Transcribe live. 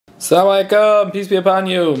Assalamualaikum, peace be upon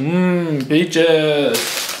you. Peaches.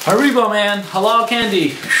 Haribo, man. Halal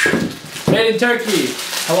candy. Made in Turkey.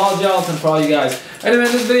 Halal gelatin for all you guys. Anyway,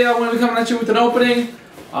 in this video, I'm going to be coming at you with an opening.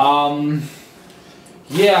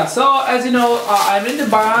 Yeah, so as you know, I'm into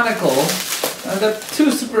Bionicle. I've got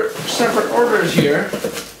two separate orders here.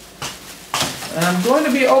 And I'm going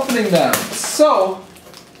to be opening them. So,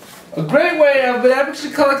 a great way, I've been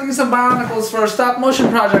actually collecting some Bionicles for a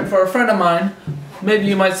stop-motion project for a friend of mine. Maybe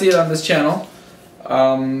you might see it on this channel.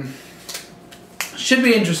 Should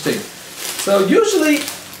be interesting. So usually,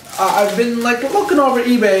 I've been like looking over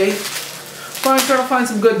eBay, trying to find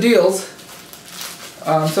some good deals.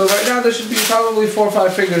 So right now there should be probably 4 or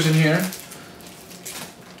 5 figures in here.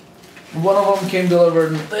 One of them came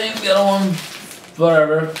delivered, the other one,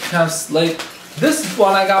 whatever, kind of late. This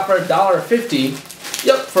one I got for $1.50.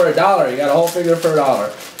 Yep, for $1. You got a whole figure for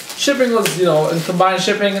 $1. Shipping was, you know, and combined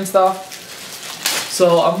shipping and stuff.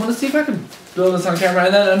 So I'm gonna see if I can build this on camera,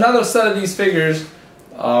 and then another set of these figures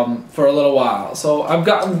for a little while. So I'm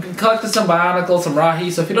collecting some Bionicles, some Rahi.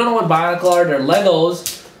 So if you don't know what Bionicle are, they're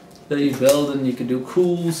Legos that you build and you can do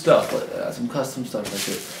cool stuff like that, some custom stuff like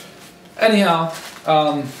this. Anyhow,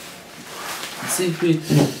 let's see if we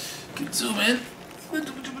can zoom in.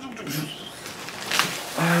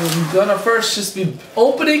 I'm gonna first just be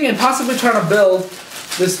opening and possibly trying to build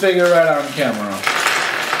this figure right on camera.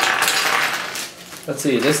 Let's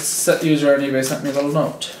see, this set user on eBay sent me a little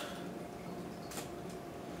note.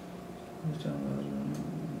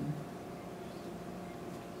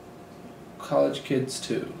 College Kids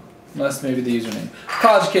 2. That's maybe the username.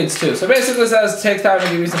 College Kids 2. So basically it says, take time to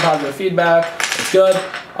give me some positive feedback. It's good.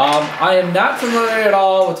 I am not familiar at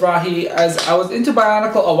all with Rahi, as I was into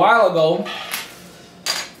Bionicle a while ago.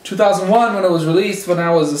 2001 when it was released, when I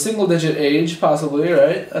was a single digit age, possibly,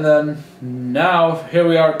 right? And then now, here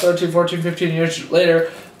we are 13, 14, 15 years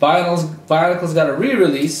later, Bionicle's got a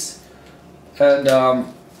re-release, and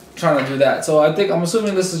trying to do that. So I'm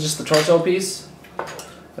assuming this is just the torso piece,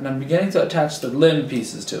 and I'm beginning to attach the limb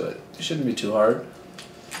pieces to it. It shouldn't be too hard.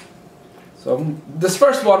 So this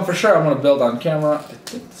first one for sure I'm going to build on camera. I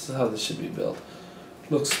think this is how this should be built.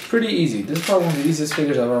 Looks pretty easy. This is probably one of the easiest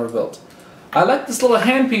figures I've ever built. I like this little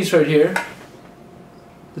hand piece right here.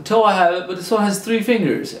 The toe I have it, but this one has 3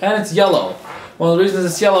 fingers, and it's yellow. One of the reasons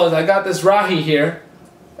it's yellow is I got this Rahi here,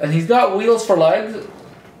 and he's got wheels for legs,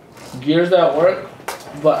 gears that work,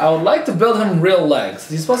 but I would like to build him real legs.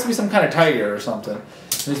 He's supposed to be some kind of tiger or something.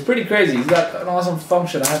 And he's pretty crazy. He's got an awesome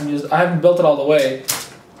function. I haven't built it all the way,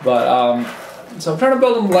 but so I'm trying to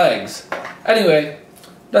build him legs. Anyway,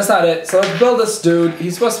 that's not it. So let's build this dude.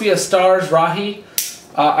 He's supposed to be a Stars Rahi.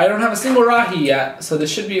 I don't have a single Rahi yet, so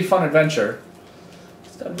this should be a fun adventure.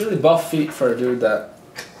 He's got really buff feet for a dude that...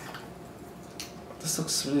 This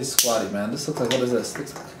looks really squatty, man. This looks like, what is this?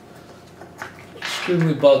 Looks like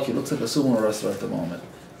extremely bulky. Looks like a sumo wrestler at the moment.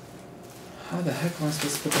 How the heck am I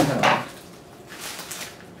supposed to put the head on?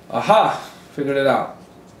 Aha! Figured it out.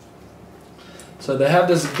 So they have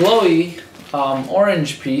this glowy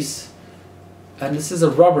orange piece. And this is a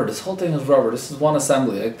rubber. This whole thing is rubber. This is one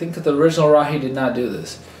assembly. I think that the original Rahi did not do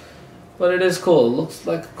this. But it is cool. It looks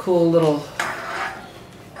like a cool little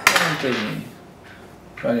thingy.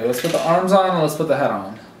 Anyway, let's put the arms on and let's put the head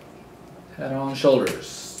on. Head on,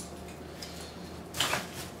 shoulders.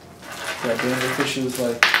 Got dandruff issues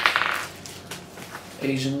like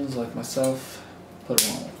Asians like myself. Put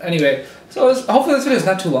them on. Anyway, so hopefully this video is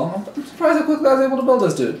not too long. I'm surprised how quickly I was able to build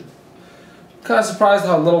this dude. Kind of surprised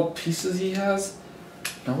how little pieces he has.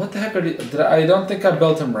 Now what the heck are these? I don't think I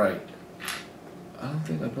built him right. I don't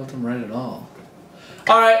think I built him right at all.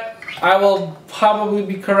 Alright, I will probably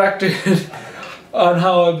be corrected on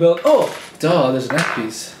how I built... Oh, duh, there's a neck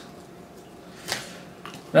piece.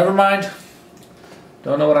 Never mind.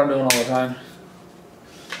 Don't know what I'm doing all the time.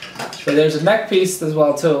 But there's a neck piece as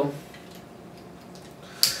well too.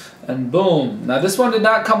 And boom. Now this one did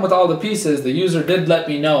not come with all the pieces. The user did let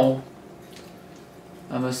me know.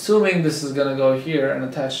 I'm assuming this is going to go here and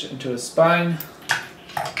attach into his spine.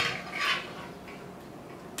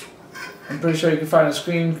 I'm pretty sure you can find a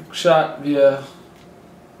screenshot via...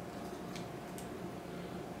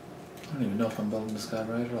 I don't even know if I'm building this guy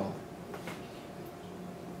right at all.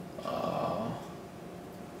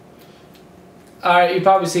 Alright, you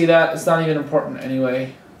probably see that. It's not even important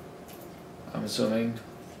anyway. I'm assuming.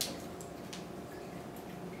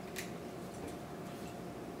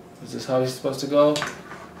 Is this how he's supposed to go?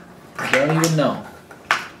 I don't even know.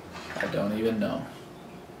 I don't even know.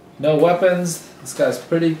 No weapons. This guy's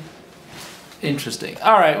pretty interesting.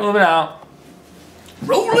 Alright, moving out.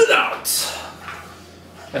 Roll it out!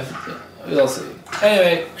 We'll see.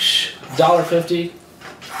 Anyway, $1.50.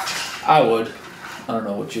 I would. I don't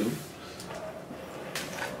know what you.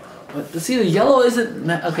 But see, the yellow isn't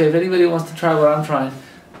okay. If anybody wants to try what I'm trying,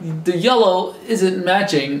 the yellow isn't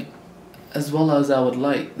matching as well as I would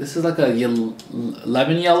like. This is like a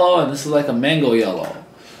lemon yellow, and this is like a mango yellow.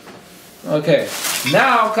 Okay,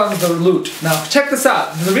 now comes the loot. Now check this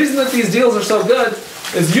out. The reason that these deals are so good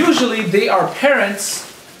is usually they are parents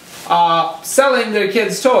selling their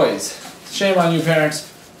kids toys. Shame on you, parents.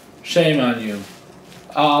 Shame on you.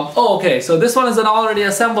 Oh, okay, so this one is an already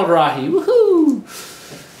assembled Rahi. Woohoo!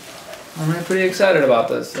 I'm pretty excited about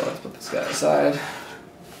this, so let's put this guy aside.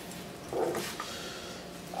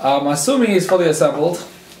 I'm assuming he's fully assembled.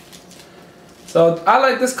 So I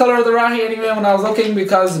like this color of the Rahi anyway when I was looking,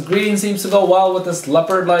 because green seems to go well with this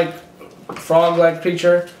leopard-like, frog-like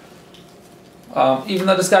creature. Even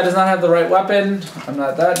though this guy does not have the right weapon, I'm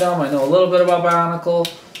not that dumb. I know a little bit about Bionicle.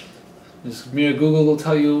 Just mere Google will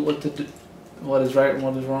tell you what to do, what is right and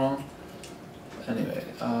what is wrong. Anyway,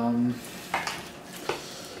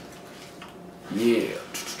 yeah.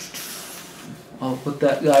 I'll put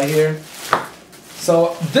that guy here.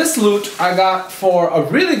 So this loot I got for a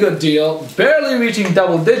really good deal, barely reaching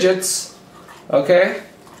double digits. Okay,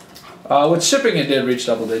 with shipping it did reach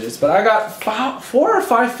double digits, but I got 4 or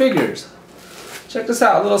 5 figures. Check this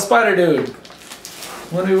out, little spider dude.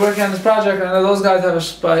 When we work on this project, I know those guys have a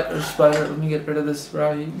spider. Let me get rid of this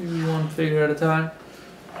Rahi, maybe 1 figure at a time.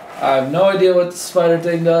 I have no idea what the spider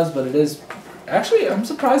thing does, but it is. Actually, I'm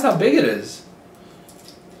surprised how big it is.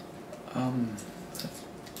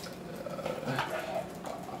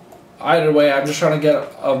 Either way, I'm just trying to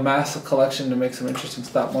get a massive collection to make some interesting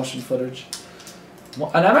stop motion footage.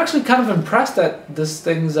 And I'm actually kind of impressed that this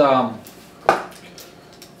thing's oh, I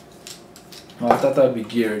thought that would be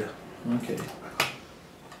geared. Okay.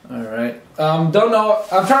 Alright. Don't know.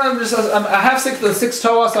 I'm trying to just. I have the 6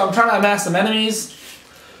 Toa, so I'm trying to amass some enemies.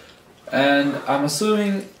 And I'm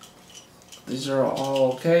assuming these are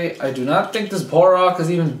all okay. I do not think this Bohrak is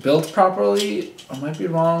even built properly. I might be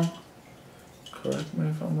wrong. Correct me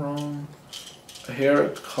if I'm wrong. Here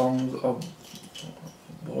it comes a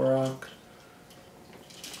Bohrak.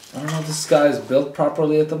 I don't know if this guy is built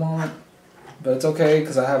properly at the moment, but it's okay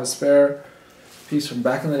because I have a spare piece from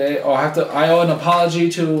back in the day. Oh, I owe an apology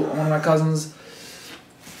to one of my cousins.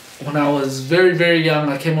 When I was very, very young,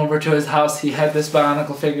 I came over to his house. He had this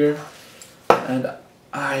Bionicle figure, and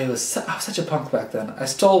I was such a punk back then. I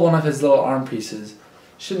stole one of his little arm pieces.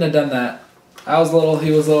 Shouldn't have done that. I was little, he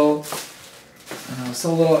was little. And I was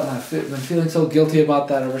so little, and I've been feeling so guilty about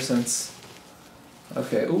that ever since.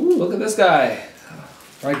 Okay, ooh, look at this guy.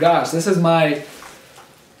 My gosh, this is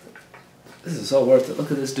so worth it.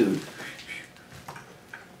 Look at this dude.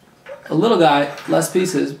 A little guy, less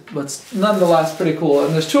pieces, but nonetheless pretty cool.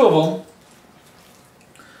 And there's 2 of them.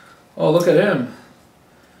 Oh, look at him.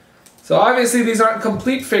 So obviously these aren't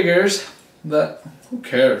complete figures, but who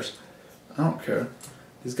cares? I don't care.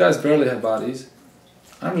 These guys barely have bodies.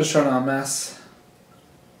 I'm just trying to amass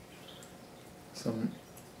some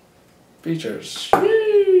features.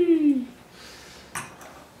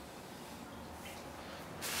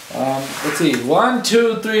 Let's see. 1,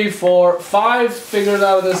 2, 3, 4, 5 figures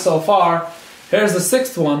out of this so far. Here's the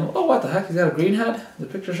 6th one. Oh, what the heck? He's got a green head? The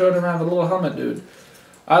picture showed him have a little helmet, dude.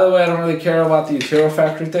 Either way, I don't really care about these Hero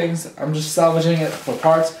Factory things. I'm just salvaging it for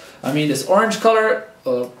parts. I mean, this orange color.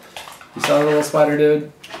 You saw the little spider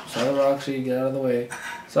dude. Saw the Rakshi. Get out of the way.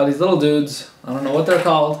 Saw these little dudes. I don't know what they're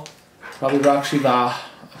called. Probably Rakshi Ba.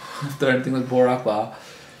 If they're anything like Bohrak Ba.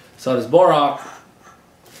 Saw this Bohrak.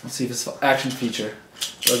 Let's see if it's action feature.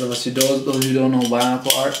 Those who don't know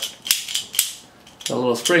Bionicle art. Got a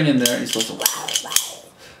little spring in there. He's supposed to wow.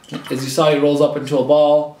 As you saw, he rolls up into a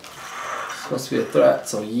ball. Supposed to be a threat.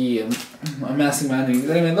 So yeah, I'm amassing my enemies.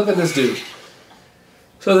 Anyway, look at this dude.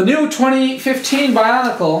 So the new 2015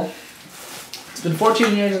 Bionicle. It's been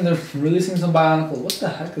 14 years and they're releasing some Bionicle. What the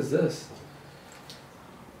heck is this?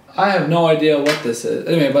 I have no idea what this is.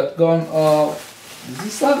 Anyway, but going, does he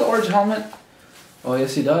still have the orange helmet? Oh,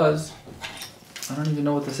 yes he does. I don't even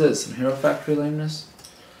know what this is. Some Hero Factory lameness?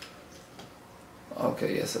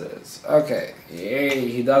 Okay, yes it is. Okay, yay,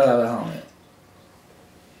 he does have a helmet.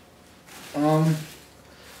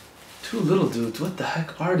 2 little dudes. What the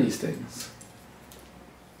heck are these things?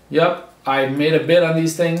 Yep, I made a bid on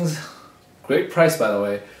these things. Great price, by the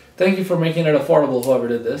way. Thank you for making it affordable, whoever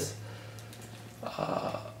did this.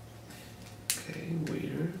 Okay,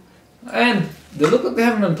 weird. And they look like they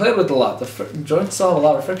haven't been played with a lot. The joints still have a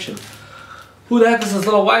lot of friction. Who the heck is this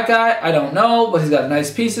little white guy? I don't know, but he's got nice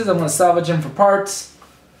pieces. I'm going to salvage him for parts.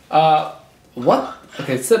 What?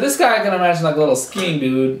 Okay, so this guy I can imagine like a little skiing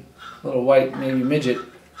dude. A little white, maybe midget.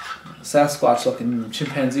 Sasquatch looking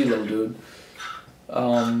chimpanzee little dude.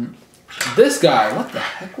 This guy, what the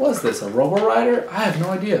heck was this? A Robo Rider? I have no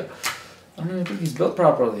idea. I don't even think he's built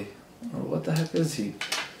properly. Or what the heck is he?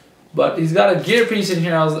 But he's got a gear piece in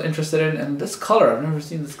here I was interested in, and this color, I've never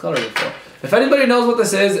seen this color before. If anybody knows what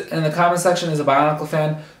this is in the comment section, is a Bionicle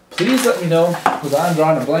fan, please let me know, because I'm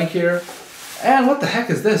drawing a blank here. And what the heck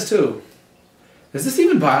is this too? Is this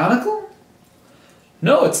even Bionicle?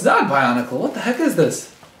 No, it's not Bionicle. What the heck is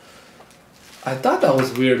this? I thought that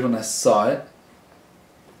was weird when I saw it.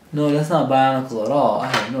 No, that's not Bionicle at all. I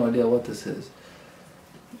have no idea what this is.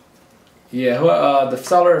 Yeah, the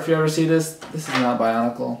seller, if you ever see this, this is not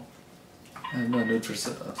Bionicle. I have no need for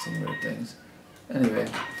some weird things. Anyway,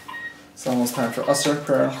 it's almost time for Usher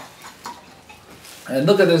Prayer. And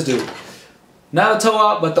look at this dude. Not a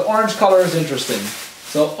Toa, but the orange color is interesting.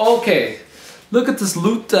 So, okay. Look at this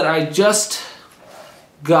loot that I just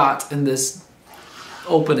got in this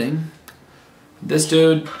opening. This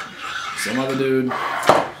dude, some other dude,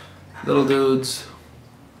 little dudes,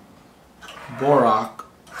 Bohrak.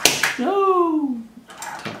 No!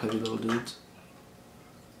 Top heavy little dudes.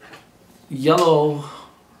 Yellow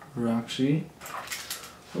Rakshi.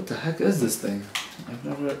 What the heck is this thing? I've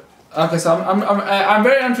never. Okay, so I'm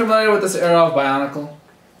very unfamiliar with this era of Bionicle,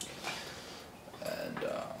 and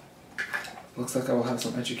looks like I will have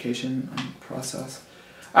some education on the process.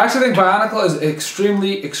 I actually think Bionicle is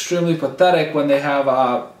extremely pathetic when they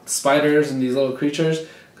have spiders and these little creatures,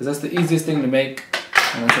 because that's the easiest thing to make.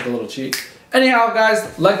 And that's like a little cheat. Anyhow,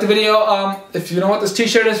 guys, like the video. If you know what this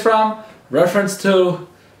T-shirt is from, reference to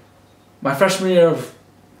my freshman year of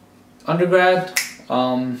undergrad.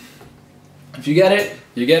 If you get it,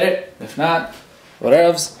 you get it. If not,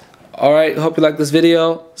 whatevs. Alright, hope you like this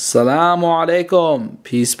video. Assalamu alaikum.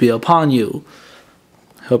 Peace be upon you.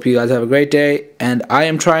 Hope you guys have a great day. And I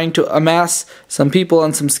am trying to amass some people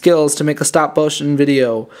and some skills to make a stop-motion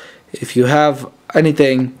video. If you have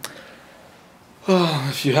anything,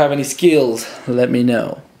 if you have any skills, let me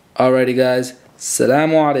know. Alrighty, guys.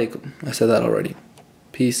 Assalamu alaikum. I said that already.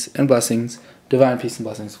 Peace and blessings. Divine peace and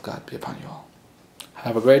blessings of God be upon you all.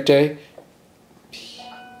 Have a great day.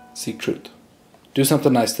 Seek truth. Do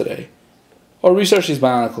something nice today. Or research these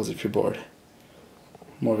Bionicles if you're bored.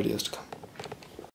 More videos to come.